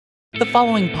The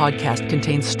following podcast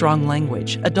contains strong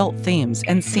language, adult themes,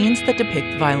 and scenes that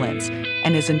depict violence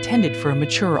and is intended for a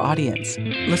mature audience.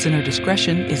 Listener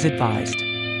discretion is advised.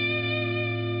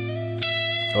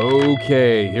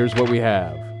 Okay, here's what we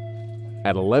have.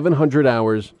 At 1100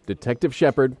 hours, Detective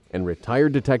Shepard and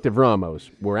retired Detective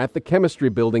Ramos were at the chemistry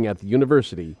building at the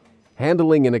university,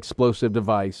 handling an explosive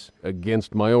device,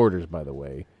 against my orders, by the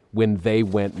way, when they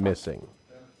went missing.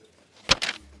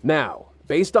 Now,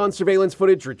 based on surveillance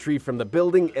footage retrieved from the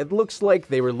building, it looks like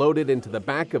they were loaded into the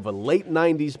back of a late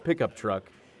 90s pickup truck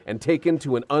and taken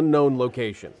to an unknown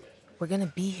location. We're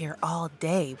gonna be here all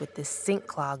day with this sink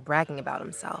clog bragging about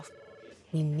himself.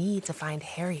 We need to find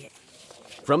Harriet.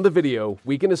 From the video,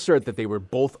 we can assert that they were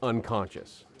both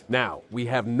unconscious. Now, we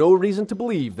have no reason to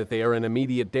believe that they are in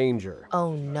immediate danger.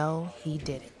 Oh no, he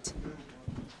didn't.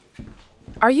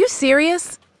 Are you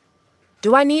serious?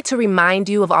 Do I need to remind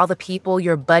you of all the people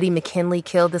your buddy McKinley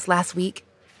killed this last week?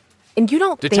 And you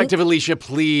don't Detective Alicia,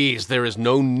 please, there is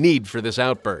no need for this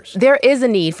outburst. There is a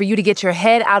need for you to get your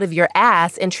head out of your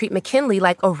ass and treat McKinley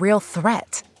like a real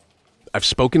threat. I've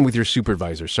spoken with your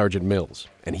supervisor, Sergeant Mills,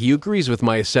 and he agrees with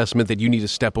my assessment that you need to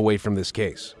step away from this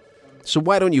case. So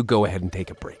why don't you go ahead and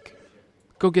take a break?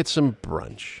 Go get some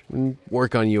brunch and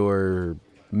work on your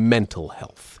mental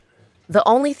health. The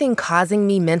only thing causing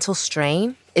me mental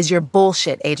strain is your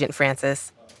bullshit, Agent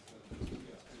Francis.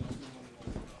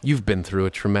 You've been through a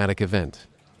traumatic event,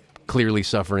 clearly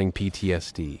suffering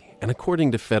PTSD, and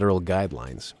according to federal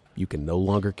guidelines, you can no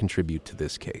longer contribute to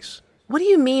this case. What do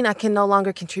you mean I can no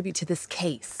longer contribute to this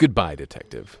case? Goodbye,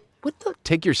 Detective. What the?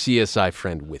 Take your CSI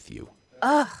friend with you.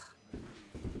 Ugh.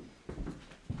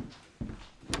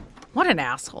 What an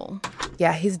asshole.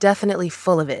 Yeah, he's definitely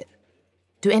full of it.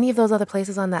 Do any of those other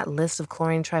places on that list of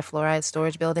chlorine trifluoride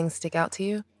storage buildings stick out to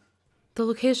you? The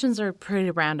locations are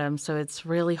pretty random, so it's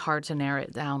really hard to narrow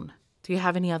it down. Do you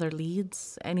have any other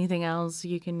leads? Anything else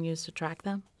you can use to track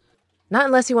them? Not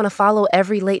unless you want to follow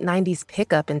every late 90s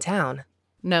pickup in town.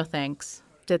 No, thanks.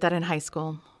 Did that in high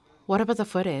school. What about the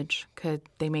footage? Could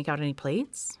they make out any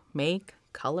plates? Make?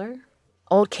 Color?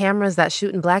 Old cameras that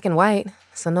shoot in black and white,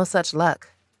 so no such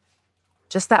luck.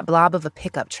 Just that blob of a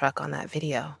pickup truck on that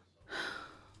video.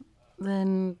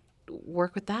 Then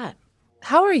work with that.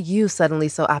 How are you suddenly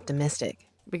so optimistic?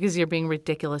 Because you're being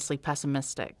ridiculously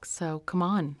pessimistic. So come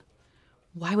on.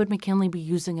 Why would McKinley be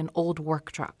using an old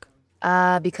work truck?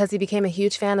 Because he became a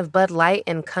huge fan of Bud Light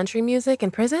and country music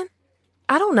in prison?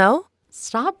 I don't know.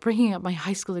 Stop bringing up my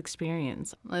high school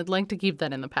experience. I'd like to keep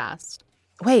that in the past.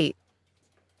 Wait.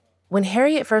 When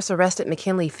Harriet first arrested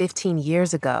McKinley 15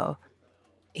 years ago,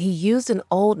 he used an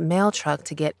old mail truck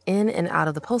to get in and out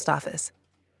of the post office.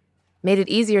 Made it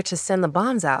easier to send the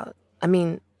bombs out. I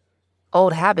mean,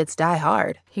 old habits die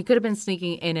hard. He could have been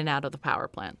sneaking in and out of the power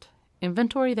plant.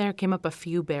 Inventory there came up a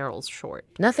few barrels short.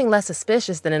 Nothing less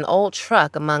suspicious than an old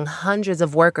truck among hundreds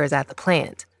of workers at the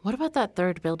plant. What about that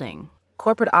third building?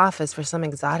 Corporate office for some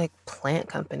exotic plant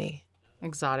company.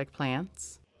 Exotic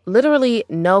plants? Literally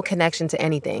no connection to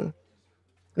anything.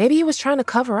 Maybe he was trying to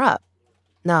cover up.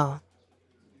 No.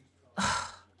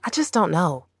 I just don't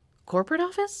know. Corporate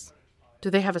office? Do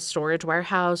they have a storage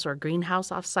warehouse or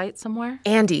greenhouse off-site somewhere?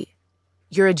 Andy,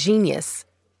 you're a genius.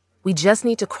 We just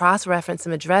need to cross-reference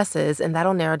some addresses, and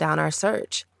that'll narrow down our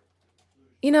search.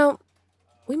 You know,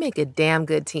 we make a damn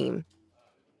good team.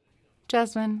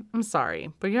 Jasmine, I'm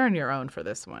sorry, but you're on your own for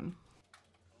this one.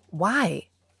 Why?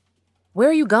 Where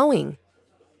are you going?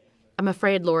 I'm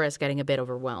afraid Laura's getting a bit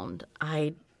overwhelmed.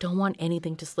 I don't want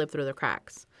anything to slip through the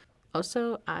cracks.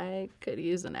 Also, I could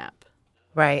use a nap.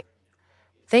 Right.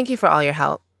 Thank you for all your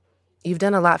help. You've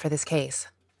done a lot for this case.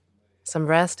 Some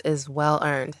rest is well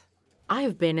earned.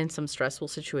 I've been in some stressful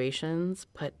situations,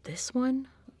 but this one,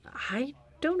 I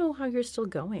don't know how you're still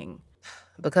going.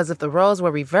 Because if the roles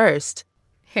were reversed,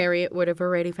 Harriet would have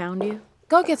already found you.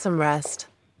 Go get some rest.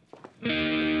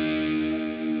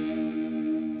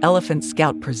 Elephant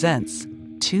Scout presents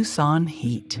Tucson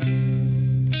Heat.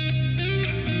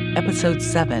 Episode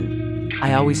 7,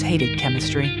 I Always Hated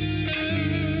Chemistry.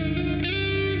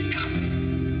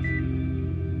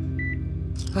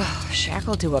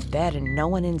 Shackled to a bed and no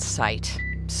one in sight.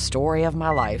 Story of my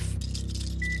life.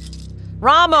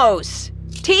 Ramos!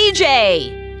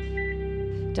 TJ!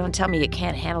 Don't tell me you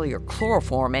can't handle your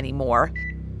chloroform anymore.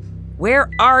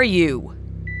 Where are you?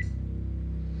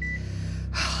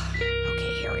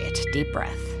 Okay, Harriet, deep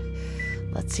breath.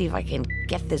 Let's see if I can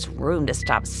get this room to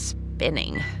stop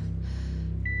spinning.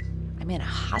 I'm in a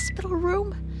hospital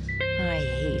room? I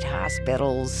hate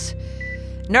hospitals.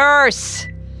 Nurse!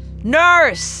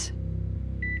 Nurse!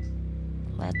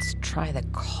 Let's try the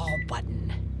call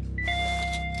button.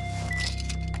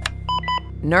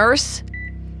 Nurse?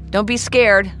 Don't be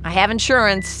scared. I have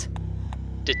insurance.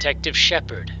 Detective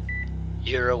Shepard,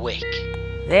 you're awake.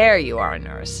 There you are,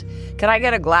 nurse. Can I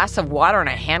get a glass of water and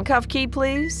a handcuff key,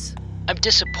 please? I'm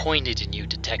disappointed in you,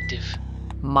 Detective.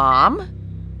 Mom?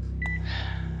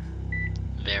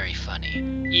 Very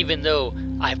funny. Even though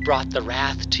I've brought the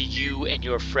wrath to you and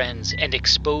your friends and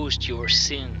exposed your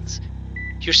sins,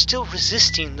 you're still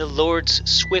resisting the Lord's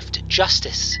swift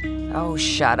justice. Oh,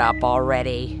 shut up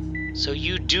already. So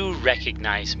you do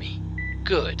recognize me.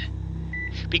 Good.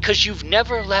 Because you've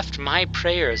never left my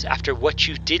prayers after what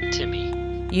you did to me.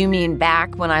 You mean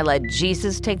back when I let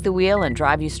Jesus take the wheel and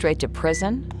drive you straight to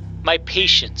prison? My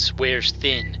patience wears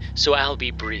thin, so I'll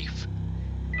be brief.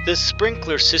 The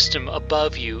sprinkler system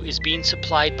above you is being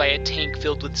supplied by a tank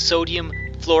filled with sodium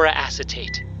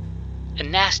fluoroacetate, a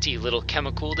nasty little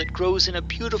chemical that grows in a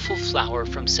beautiful flower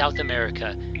from South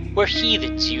America, where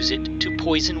heathens use it to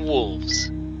poison wolves.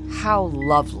 How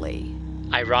lovely.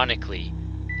 Ironically,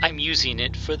 I'm using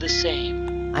it for the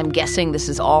same. I'm guessing this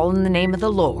is all in the name of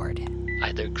the Lord.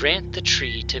 Either grant the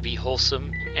tree to be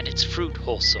wholesome and its fruit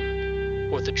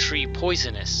wholesome, or the tree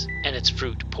poisonous and its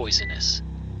fruit poisonous.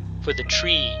 For the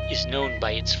tree is known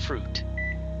by its fruit.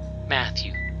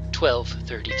 Matthew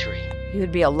 12:33. You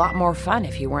would be a lot more fun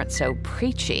if you weren't so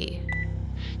preachy.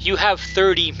 You have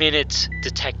 30 minutes,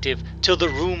 Detective, till the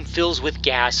room fills with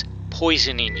gas,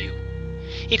 poisoning you.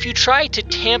 If you try to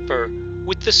tamper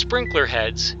with the sprinkler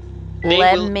heads,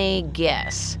 Let me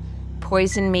guess.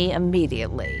 Poison me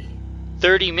immediately.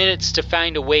 30 minutes to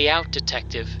find a way out,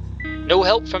 Detective. No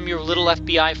help from your little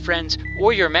FBI friends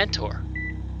or your mentor.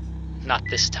 Not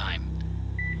this time.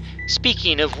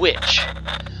 Speaking of which...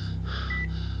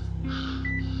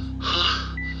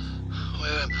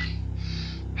 Where am I?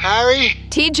 Harry?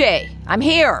 TJ, I'm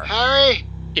here. Harry?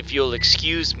 If you'll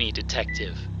excuse me,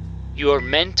 Detective, your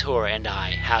mentor and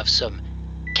I have some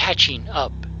catching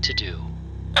up to do.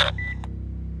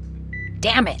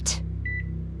 Damn it.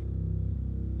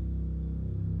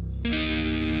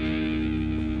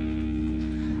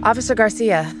 Officer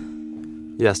Garcia,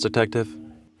 Yes, Detective?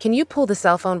 can you pull the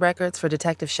cell phone records for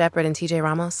Detective Shepard and TJ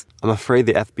Ramos? I'm afraid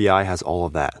the FBI has all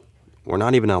of that. We're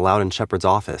not even allowed in Shepard's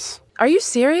office. Are you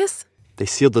serious? They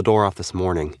sealed the door off this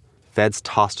morning. Feds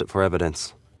tossed it for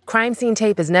evidence. Crime scene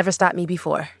tape has never stopped me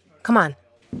before. Come on.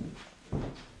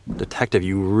 Detective,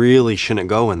 you really shouldn't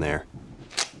go in there.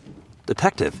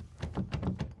 Detective!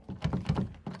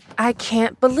 I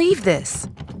can't believe this.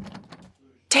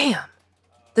 Damn.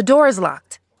 The door is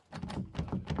locked.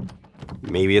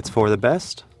 Maybe it's for the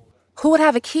best? Who would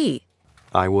have a key?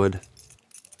 I would.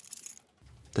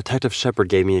 Detective Shepard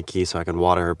gave me a key so I could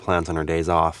water her plants on her days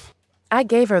off. I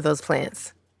gave her those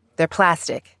plants. They're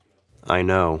plastic. I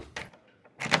know.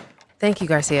 Thank you,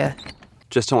 Garcia.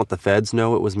 Just don't let the feds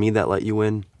know it was me that let you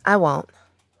in. I won't.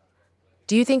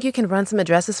 Do you think you can run some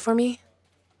addresses for me?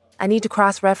 I need to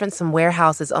cross-reference some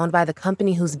warehouses owned by the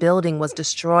company whose building was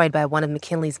destroyed by one of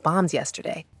McKinley's bombs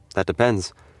yesterday. That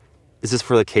depends. Is this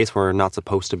for the case we're not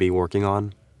supposed to be working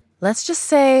on? Let's just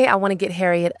say I want to get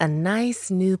Harriet a nice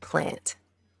new plant.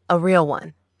 A real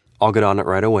one. I'll get on it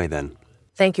right away then.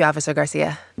 Thank you, Officer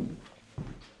Garcia.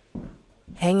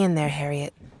 Hang in there,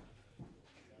 Harriet.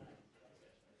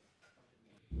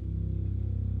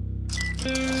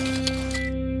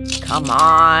 Come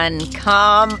on,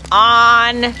 come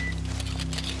on!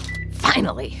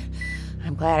 Finally!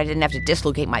 I'm glad I didn't have to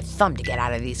dislocate my thumb to get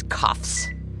out of these cuffs.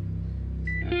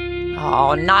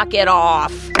 Oh, knock it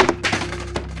off!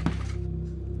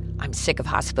 I'm sick of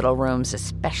hospital rooms,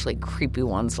 especially creepy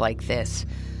ones like this.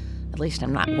 At least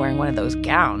I'm not wearing one of those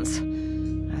gowns.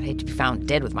 I'd hate to be found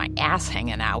dead with my ass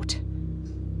hanging out.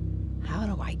 How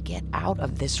do I get out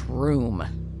of this room?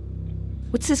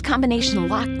 What's this combination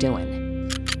lock doing?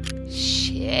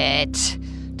 Shit.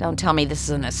 Don't tell me this is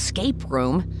an escape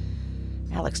room.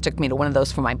 Alex took me to one of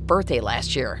those for my birthday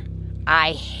last year.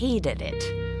 I hated it.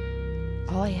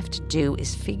 All I have to do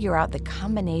is figure out the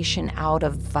combination out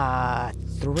of,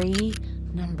 3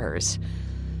 numbers.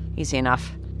 Easy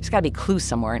enough. There's gotta be clues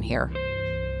somewhere in here.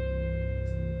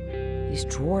 These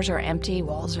drawers are empty,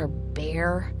 walls are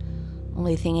bare.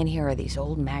 Only thing in here are these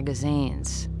old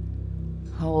magazines.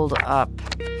 Hold up.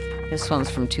 This one's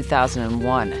from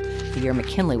 2001, the year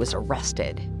McKinley was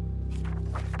arrested.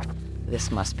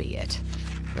 This must be it.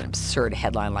 An absurd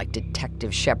headline like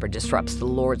Detective Shepard disrupts the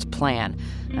Lord's plan.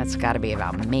 That's gotta be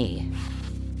about me.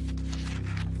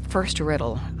 First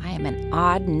riddle. I am an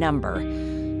odd number.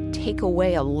 Take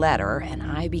away a letter and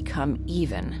I become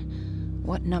even.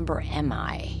 What number am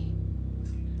I?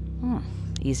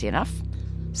 Easy enough.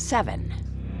 7.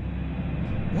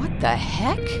 What the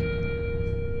heck?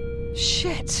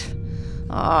 Shit.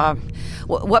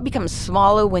 What becomes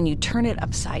smaller when you turn it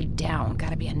upside down?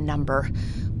 Gotta be a number.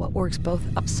 What works both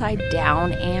upside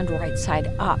down and right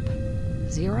side up?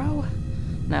 0?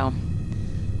 No.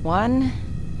 1?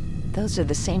 Those are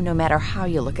the same no matter how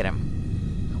you look at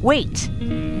them. Wait!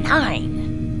 9!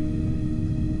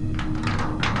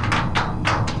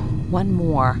 1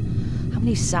 more. How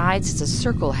many sides does a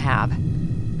circle have?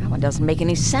 That one doesn't make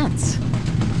any sense.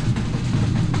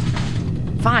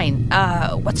 Fine.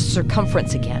 What's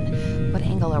circumference again? What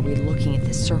angle are we looking at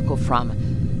this circle from?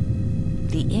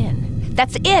 The inn.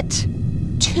 That's it!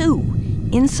 2.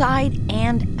 Inside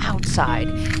and outside.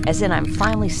 As in I'm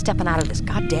finally stepping out of this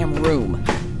goddamn room.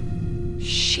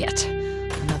 Shit.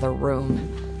 Another room.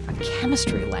 A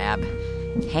chemistry lab.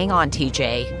 Hang on,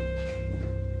 TJ.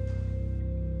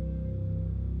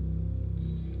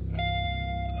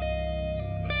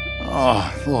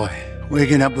 Oh, boy.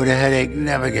 Waking up with a headache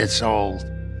never gets old.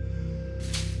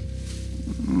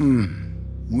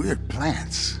 Weird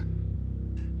plants.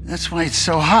 That's why it's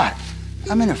so hot.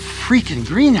 I'm in a freaking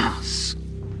greenhouse.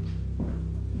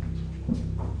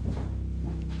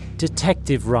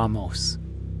 Detective Ramos,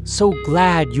 so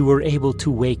glad you were able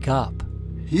to wake up.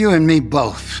 You and me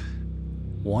both.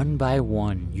 One by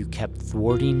one, you kept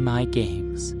thwarting my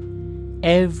games.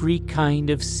 Every kind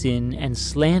of sin and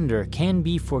slander can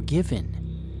be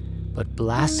forgiven, but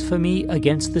blasphemy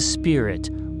against the Spirit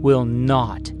will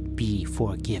not be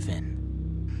forgiven.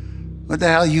 What the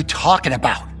hell are you talking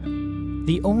about?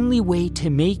 The only way to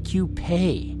make you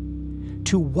pay,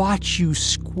 to watch you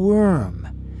squirm,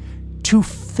 to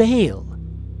fail,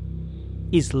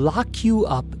 is lock you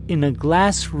up in a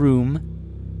glass room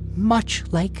much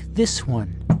like this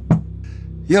one.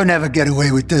 You'll never get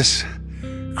away with this.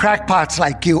 Crackpots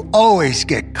like you always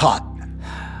get caught.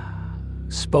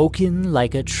 Spoken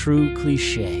like a true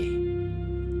cliche.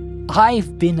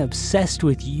 I've been obsessed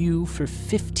with you for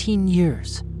 15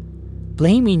 years,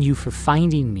 blaming you for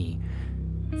finding me,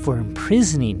 for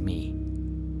imprisoning me.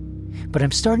 But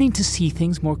I'm starting to see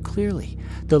things more clearly.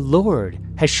 The Lord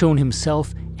has shown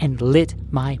himself and lit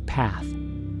my path.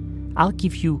 I'll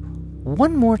give you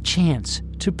one more chance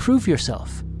to prove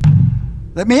yourself.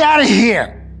 Let me out of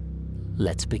here!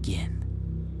 Let's begin.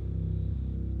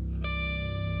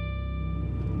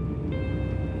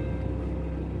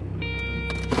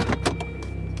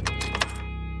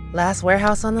 Last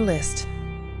warehouse on the list.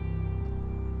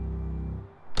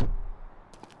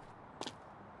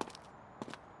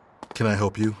 Can I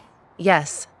help you?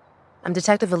 Yes. I'm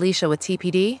Detective Alicia with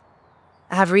TPD.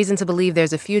 I have reason to believe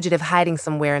there's a fugitive hiding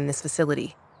somewhere in this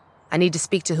facility. I need to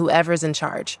speak to whoever's in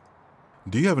charge.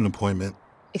 Do you have an appointment?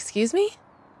 Excuse me?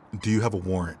 Do you have a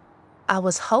warrant? I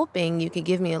was hoping you could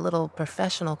give me a little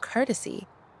professional courtesy.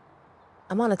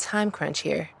 I'm on a time crunch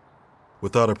here.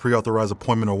 Without a pre-authorized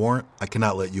appointment or warrant, I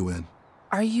cannot let you in.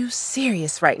 Are you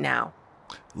serious right now?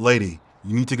 Lady,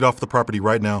 you need to get off the property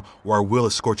right now, or I will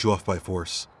escort you off by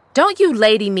force. Don't you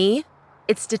lady me.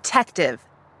 It's Detective.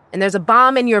 And there's a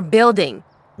bomb in your building.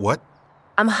 What?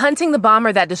 I'm hunting the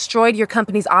bomber that destroyed your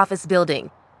company's office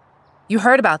building. You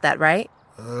heard about that, right?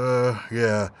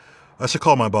 Yeah. I should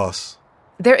call my boss.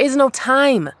 There is no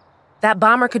time. That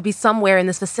bomber could be somewhere in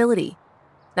this facility.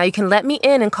 Now, you can let me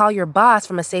in and call your boss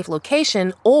from a safe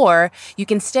location, or you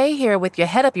can stay here with your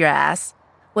head up your ass,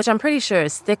 which I'm pretty sure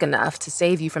is thick enough to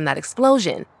save you from that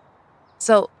explosion.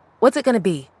 So, what's it gonna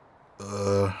be?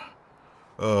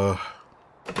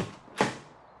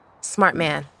 Smart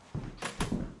man.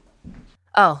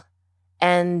 Oh,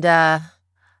 and, I'm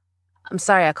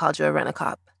sorry I called you a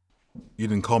rent-a-cop. You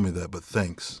didn't call me that, but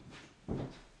thanks.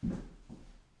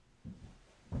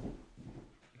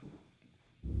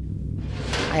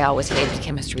 I always hated the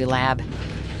chemistry lab.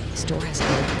 This door has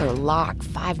another lock,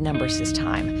 5 numbers this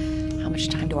time. How much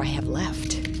time do I have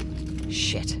left?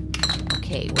 Shit.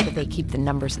 Okay, where do they keep the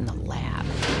numbers in the lab?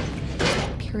 There's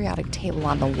that periodic table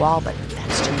on the wall, but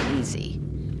that's too easy.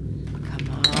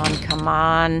 Come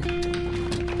on.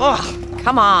 Ugh,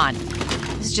 come on.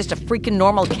 This is just a freaking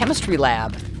normal chemistry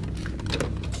lab.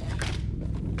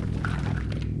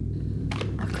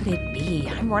 What could it be?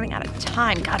 I'm running out of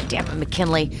time. God damn it,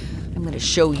 McKinley. I'm going to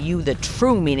show you the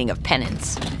true meaning of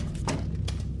penance.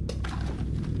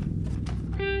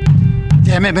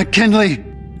 Damn it, McKinley!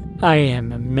 I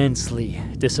am immensely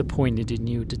disappointed in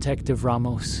you, Detective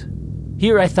Ramos.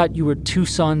 Here I thought you were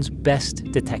Tucson's best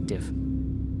detective.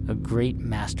 A great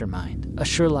mastermind, a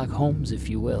Sherlock Holmes, if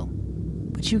you will.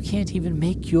 But you can't even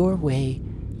make your way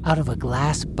out of a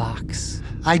glass box.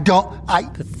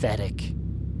 Pathetic.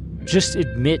 Just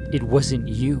admit it wasn't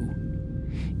you.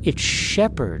 It's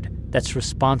Shepard that's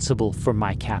responsible for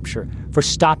my capture, for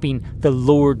stopping the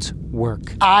Lord's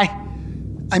work.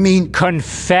 I I mean...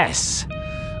 Confess.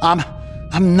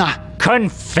 I'm not...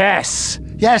 Confess!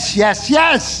 Yes!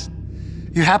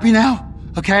 You happy now?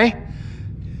 Okay?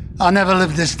 I'll never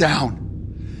live this down.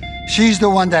 She's the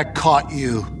one that caught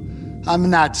you. I'm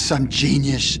not some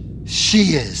genius.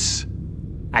 She is.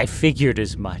 I figured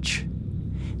as much.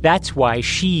 That's why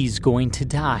she's going to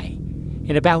die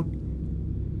in about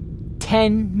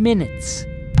 10 minutes.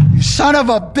 You son of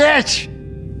a bitch!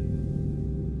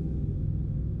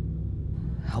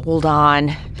 Hold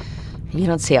on. You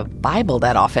don't see a Bible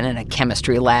that often in a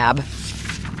chemistry lab.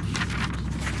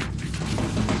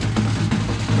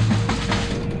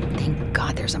 Thank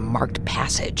God there's a marked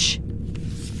passage.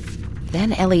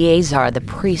 Then Eleazar, the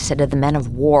priest, said to the men of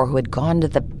war who had gone to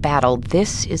the battle,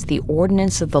 "This is the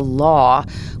ordinance of the law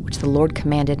which the Lord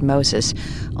commanded Moses.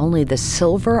 Only the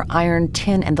silver, iron,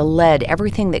 tin, and the lead,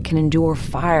 everything that can endure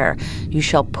fire, you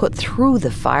shall put through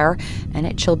the fire, and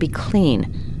it shall be clean."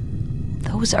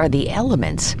 Those are the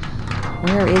elements.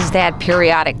 Where is that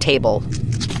periodic table?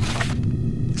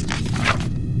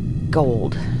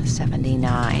 Gold,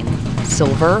 79.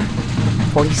 Silver,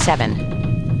 47.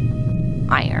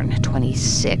 Iron,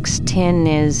 26. Tin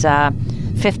is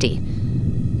 50.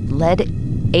 Lead,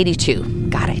 82.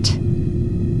 Got it.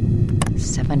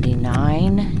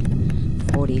 79,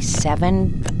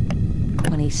 47,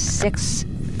 26,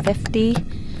 50,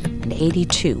 and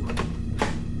 82.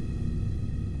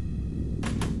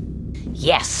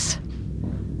 Yes!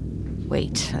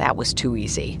 Wait, that was too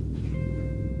easy.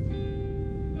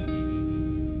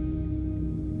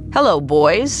 Hello,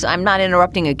 boys. I'm not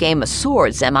interrupting a game of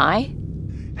swords, am I?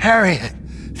 Harriet,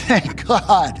 thank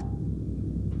God.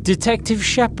 Detective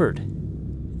Shepard,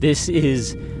 this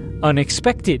is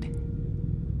unexpected.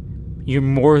 You're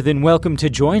more than welcome to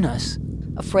join us.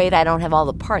 Afraid I don't have all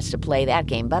the parts to play that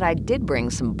game, but I did bring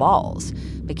some balls.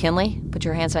 McKinley, put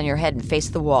your hands on your head and face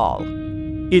the wall.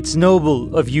 It's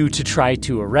noble of you to try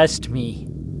to arrest me,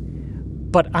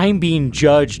 but I'm being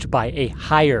judged by a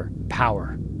higher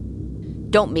power.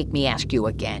 Don't make me ask you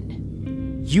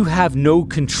again. You have no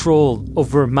control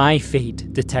over my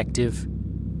fate, Detective.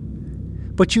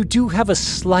 But you do have a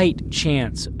slight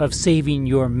chance of saving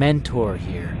your mentor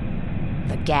here.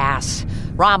 The gas.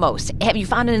 Ramos, have you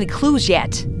found any clues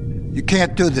yet? You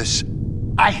can't do this.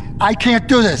 I can't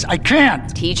do this. I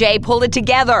can't. TJ, pull it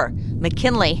together.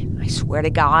 McKinley, I swear to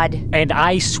God. And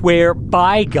I swear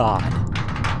by God.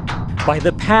 By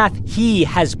the path he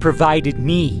has provided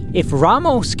me. If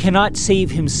Ramos cannot save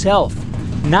himself,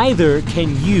 neither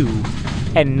can you,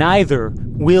 and neither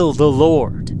will the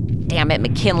Lord. Damn it,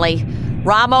 McKinley.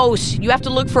 Ramos, you have to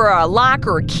look for a lock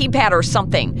or a keypad or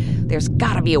something. There's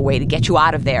gotta be a way to get you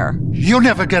out of there. You'll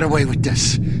never get away with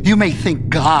this. You may think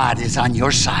God is on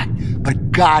your side,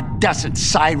 but God doesn't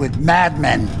side with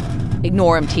madmen.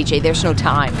 Ignore him, TJ. There's no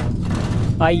time.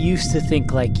 I used to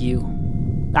think like you.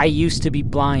 I used to be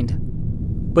blind.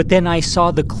 But then I saw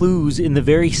the clues in the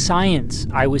very science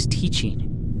I was teaching.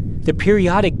 The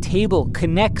periodic table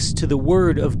connects to the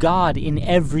Word of God in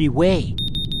every way.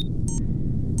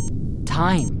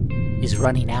 Time is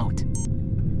running out.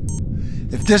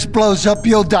 If this blows up,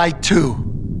 you'll die too.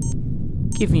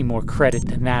 Give me more credit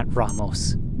than that,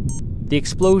 Ramos. The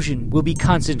explosion will be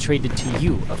concentrated to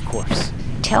you, of course.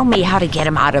 Tell me how to get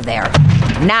him out of there.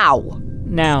 Now!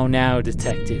 Now,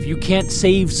 Detective. You can't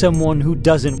save someone who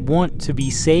doesn't want to be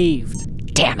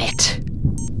saved. Damn it!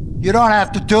 You don't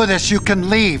have to do this. You can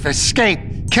leave. Escape.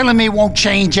 Killing me won't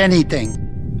change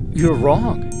anything. You're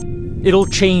wrong. It'll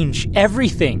change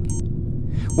everything.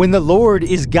 When the Lord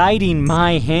is guiding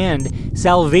my hand,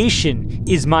 salvation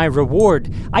is my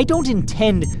reward. I don't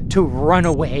intend to run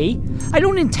away. I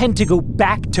don't intend to go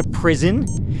back to prison.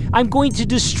 I'm going to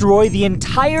destroy the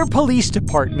entire police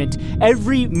department.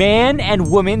 Every man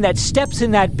and woman that steps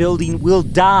in that building will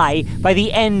die by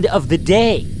the end of the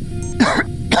day.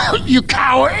 You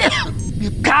coward! You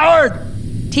coward!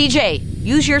 TJ,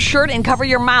 use your shirt and cover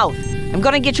your mouth. I'm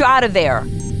gonna get you out of there.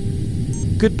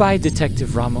 Goodbye,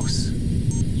 Detective Ramos.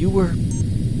 You were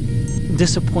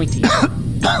disappointing.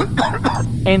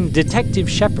 And Detective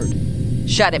Shepard.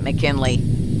 Shut it, McKinley.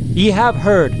 Ye have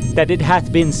heard that it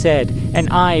hath been said, an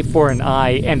eye for an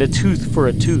eye and a tooth for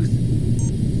a tooth.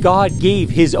 God gave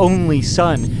his only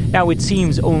son. Now it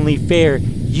seems only fair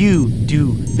you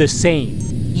do the same.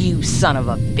 You son of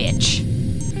a bitch.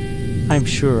 I'm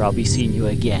sure I'll be seeing you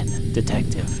again,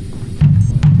 Detective.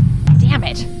 Damn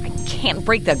it. I can't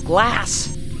break the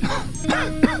glass.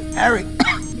 Harry.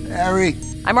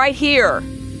 I'm right here.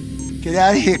 Get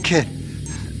out of here, kid.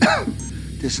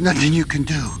 There's nothing you can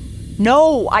do.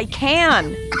 No, I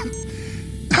can.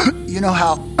 You know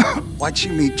how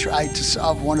watching me try to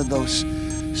solve one of those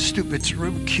Stupid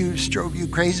Rubik's cubes drove you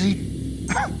crazy?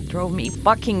 Drove me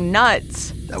fucking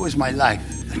nuts. That was my life,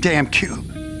 a damn cube.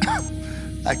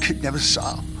 I could never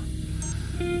solve.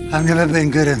 I've never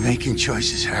been good at making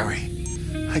choices, Harry.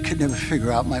 I could never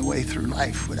figure out my way through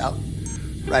life without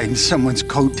riding someone's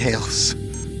coattails.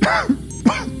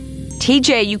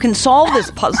 TJ, you can solve this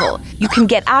puzzle. You can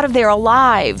get out of there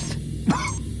alive.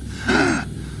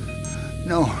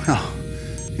 No.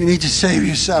 You need to save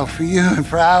yourself for you and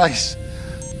for Alex.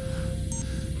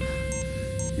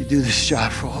 You do this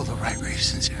job for all the right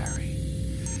reasons, Harry.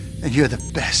 And you're the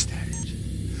best at it.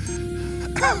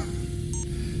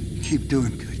 Keep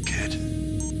doing good, kid.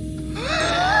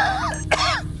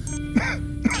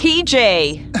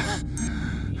 TJ!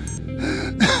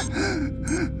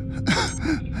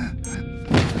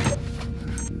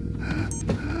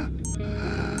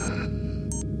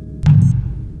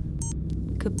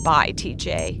 Goodbye,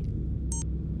 TJ.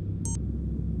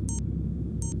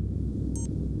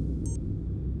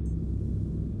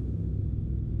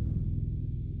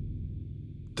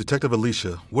 Detective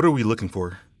Alicia, what are we looking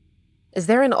for? Is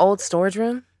there an old storage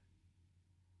room?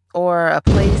 Or a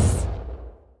place?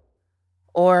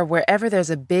 Or wherever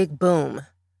there's a big boom?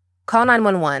 Call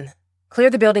 911. Clear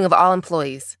the building of all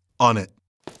employees. On it.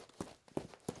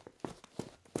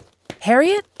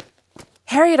 Harriet?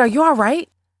 Harriet, are you all right?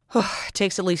 It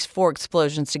takes at least 4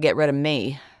 explosions to get rid of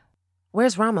me.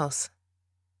 Where's Ramos?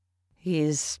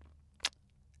 He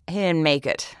didn't make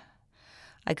it.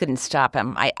 I couldn't stop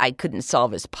him. I couldn't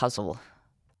solve his puzzle.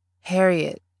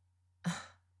 Harriet,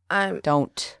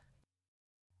 Don't.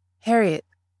 Harriet,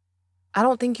 I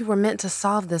don't think you were meant to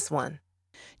solve this one.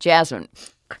 Jasmine,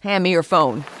 hand me your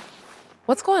phone.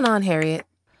 What's going on, Harriet?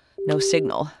 No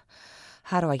signal.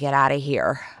 How do I get out of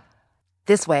here?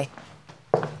 This way.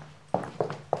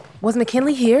 Was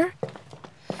McKinley here?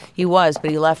 He was, but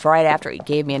he left right after he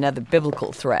gave me another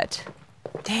biblical threat.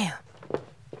 Damn.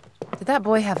 Did that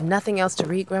boy have nothing else to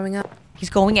read growing up?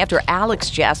 He's going after Alex,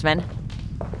 Jasmine.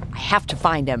 I have to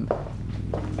find him.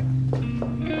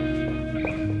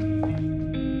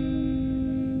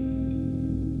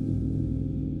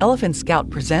 Elephant Scout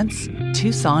presents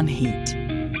Tucson Heat.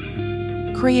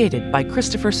 Created by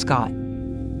Christopher Scott.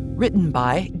 Written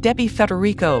by Debbie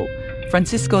Federico,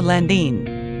 Francisco Landin,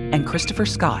 and Christopher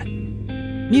Scott.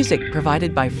 Music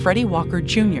provided by Freddie Walker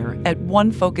Jr. at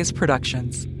One Focus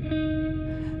Productions.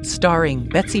 Starring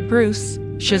Betsy Bruce,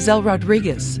 Chazelle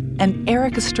Rodriguez, and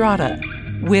Eric Estrada,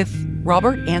 with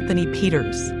Robert Anthony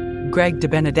Peters, Greg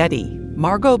DeBenedetti,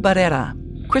 Margot Barrera,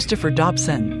 Christopher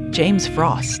Dobson, James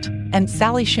Frost, and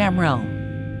Sally Shamrell.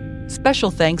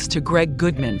 Special thanks to Greg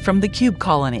Goodman from the Cube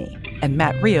Colony and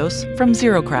Matt Rios from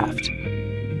ZeroCraft.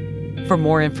 For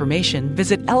more information,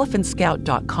 visit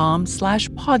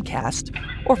elephantscout.com/podcast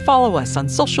or follow us on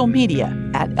social media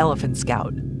at Elephant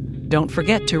Scout. Don't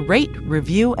forget to rate,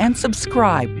 review, and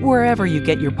subscribe wherever you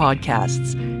get your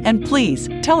podcasts. And please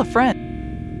tell a friend.